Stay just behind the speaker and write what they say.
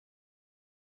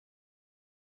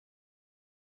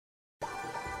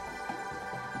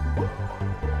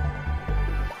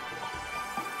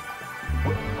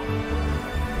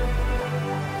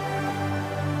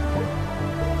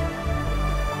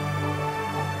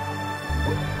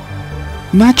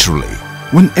Naturally,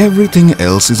 when everything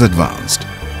else is advanced,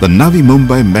 the Navi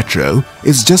Mumbai Metro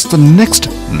is just the next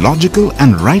logical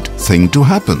and right thing to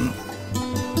happen.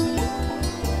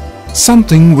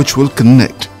 Something which will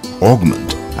connect,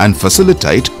 augment and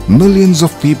facilitate millions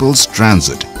of people's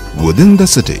transit within the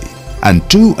city and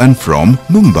to and from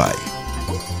Mumbai.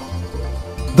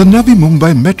 The Navi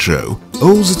Mumbai Metro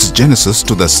owes its genesis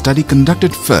to the study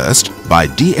conducted first by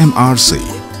DMRC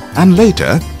and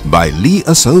later by Lee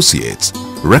Associates,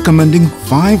 recommending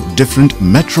 5 different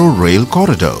metro rail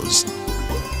corridors.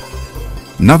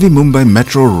 Navi Mumbai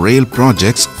Metro Rail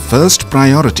Project's first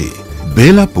priority,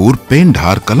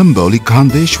 Belapur-Pendhar Kalamboli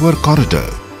Khandeshwar corridor,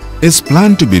 is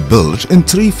planned to be built in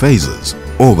 3 phases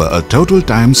over a total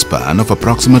time span of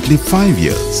approximately 5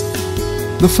 years.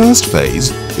 The first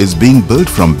phase is being built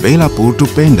from Belapur to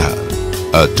Pendhar,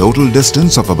 a total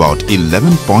distance of about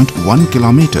 11.1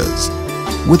 kilometers,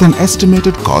 with an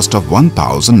estimated cost of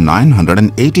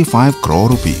 1,985 crore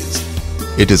rupees.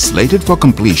 It is slated for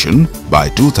completion by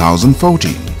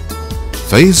 2014.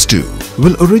 Phase 2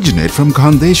 will originate from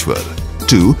Khandeshwar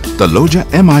to Taloje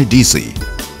MIDC,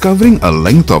 covering a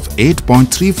length of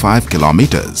 8.35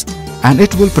 kilometers, and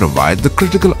it will provide the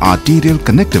critical arterial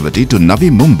connectivity to Navi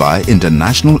Mumbai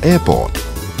International Airport.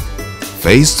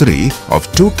 Phase 3 of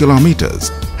 2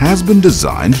 kilometers has been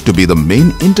designed to be the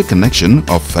main interconnection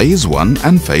of Phase 1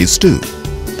 and Phase 2.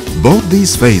 Both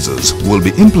these phases will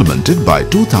be implemented by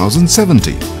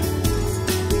 2017.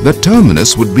 The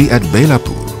terminus would be at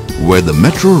Belapur, where the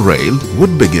metro rail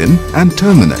would begin and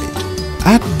terminate.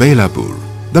 At Belapur,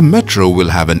 the metro will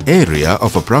have an area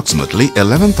of approximately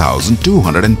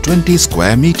 11,220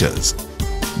 square meters.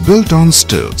 Built on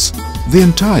stilts, the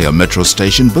entire metro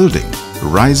station building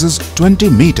rises 20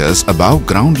 meters above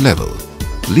ground level,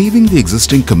 leaving the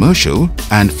existing commercial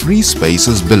and free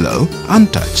spaces below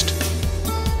untouched.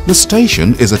 The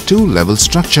station is a 2-level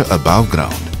structure above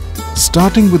ground,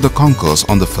 starting with the concourse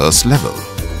on the first level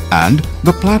and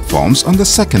the platforms on the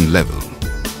second level.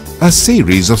 A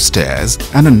series of stairs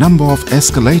and a number of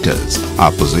escalators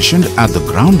are positioned at the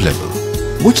ground level,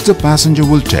 which the passenger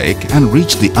will take and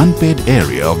reach the unpaid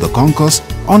area of the concourse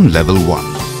on level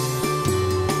 1.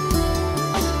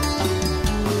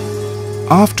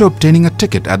 After obtaining a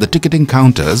ticket at the ticketing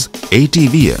counters,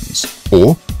 ATVMs,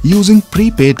 or using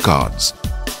prepaid cards,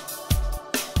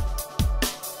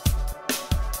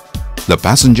 the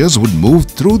passengers would move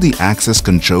through the access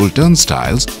control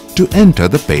turnstiles to enter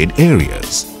the paid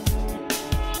areas.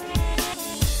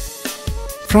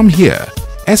 From here,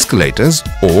 escalators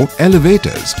or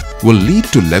elevators will lead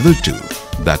to level 2,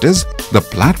 that is, the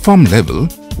platform level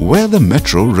where the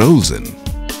metro rolls in.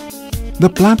 The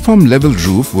platform level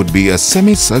roof would be a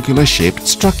semicircular shaped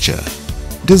structure,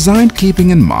 designed keeping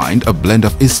in mind a blend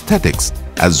of aesthetics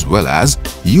as well as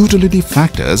utility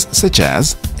factors such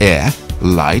as air,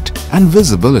 light and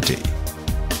visibility.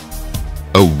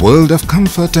 A world of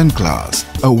comfort and class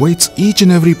awaits each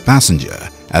and every passenger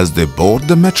as they board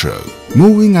the metro,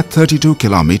 moving at 32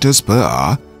 kilometers per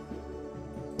hour,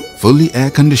 fully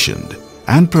air-conditioned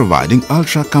and providing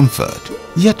ultra comfort,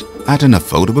 yet at an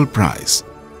affordable price.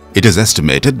 It is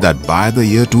estimated that by the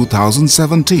year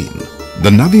 2017, the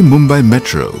Navi Mumbai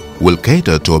Metro will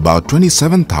cater to about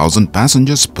 27,000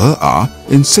 passengers per hour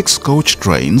in 6-coach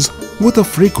trains with a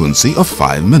frequency of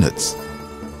 5 minutes.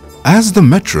 As the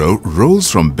metro rolls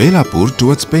from Belapur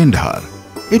towards Pendhar,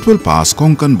 it will pass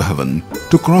Konkan Bhavan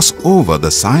to cross over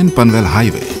the Sion Panvel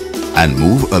Highway and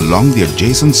move along the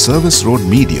adjacent service road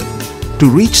median to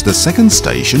reach the 2nd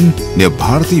station near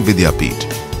Bharati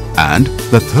Vidyapeeth and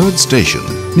the 3rd station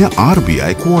near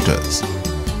RBI quarters.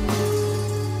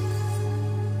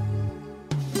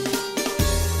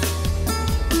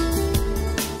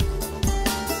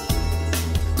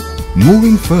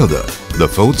 Moving further, the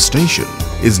 4th station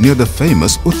is near the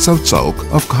famous Utsav Chowk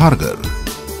of Kharghar.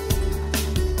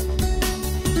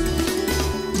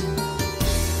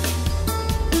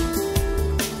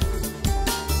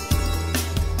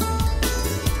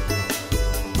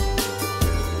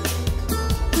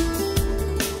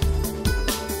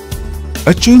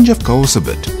 A change of course a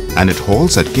bit, and it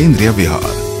halts at Kendriya Vihar,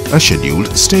 a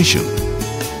scheduled station.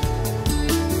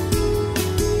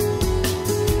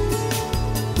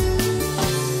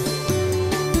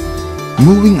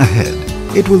 Moving ahead,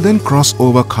 it will then cross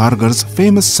over Kharghar's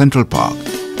famous Central Park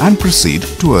and proceed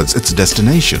towards its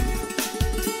destination.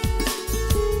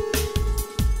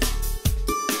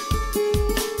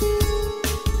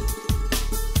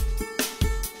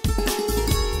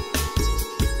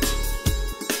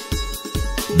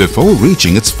 Before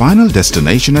reaching its final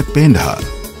destination at Pendhar,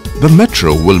 the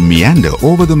metro will meander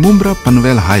over the Mumbai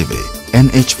Panvel Highway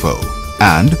NH4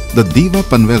 and the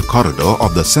Diva-Panvel corridor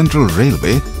of the Central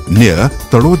Railway near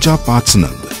Taloje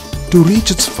to reach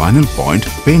its final point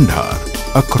Pendhar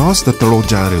across the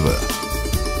Taloje river.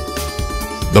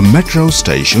 The metro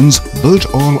stations built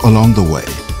all along the way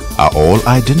are all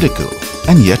identical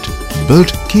and yet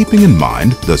built keeping in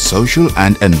mind the social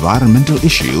and environmental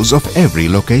issues of every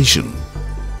location.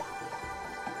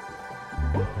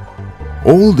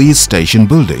 All these station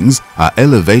buildings are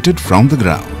elevated from the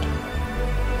ground.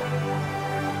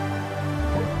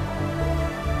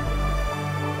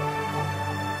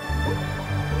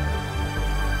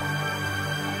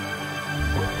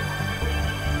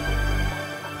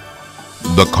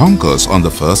 The concourse on the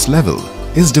first level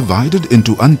is divided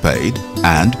into unpaid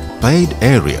and paid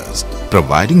areas,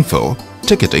 providing for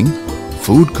ticketing,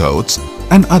 food courts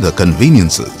and other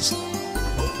conveniences.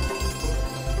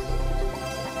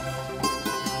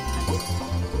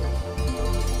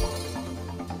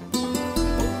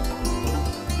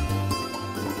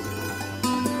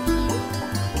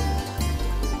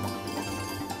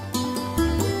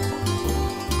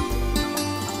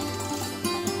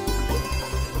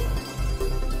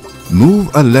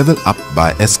 Move a level up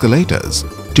by escalators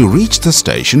to reach the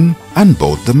station and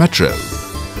board the metro.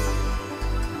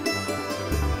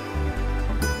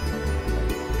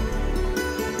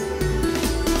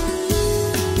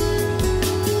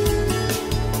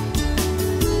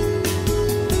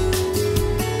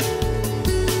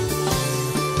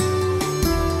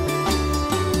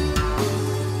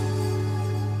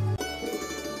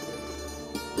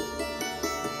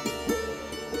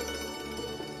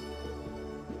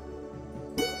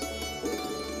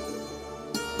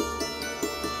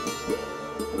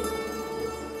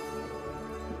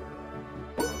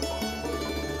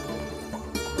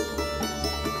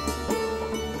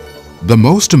 The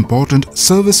most important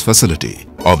service facility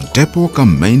of depot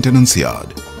cum maintenance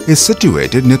yard is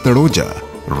situated near Taloje,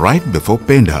 right before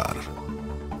Pendhar.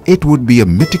 It would be a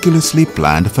meticulously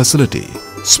planned facility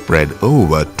spread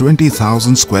over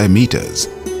 20,000 square meters.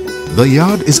 The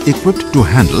yard is equipped to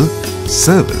handle,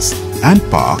 service and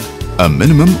park a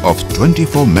minimum of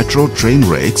 24 metro train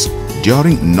rakes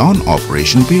during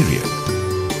non-operation period.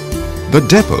 The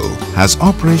depot has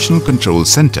operational control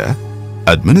center,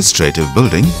 administrative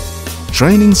building,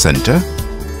 training center,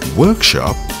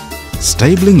 workshop,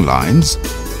 stabling lines,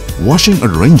 washing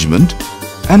arrangement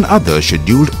and other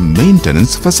scheduled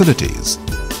maintenance facilities.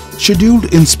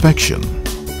 Scheduled inspection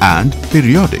and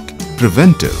periodic,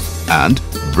 preventive and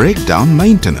breakdown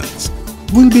maintenance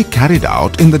will be carried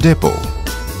out in the depot.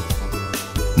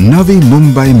 Navi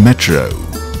Mumbai Metro.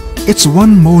 It's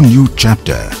one more new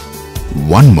chapter,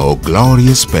 one more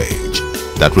glorious page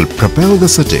that will propel the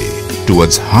city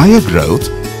towards higher growth,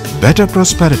 better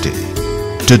prosperity,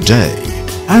 today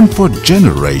and for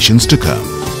generations to come.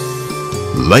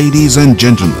 Ladies and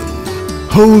gentlemen,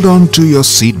 hold on to your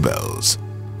seatbelts.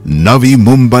 Navi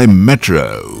Mumbai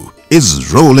Metro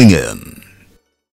is rolling in.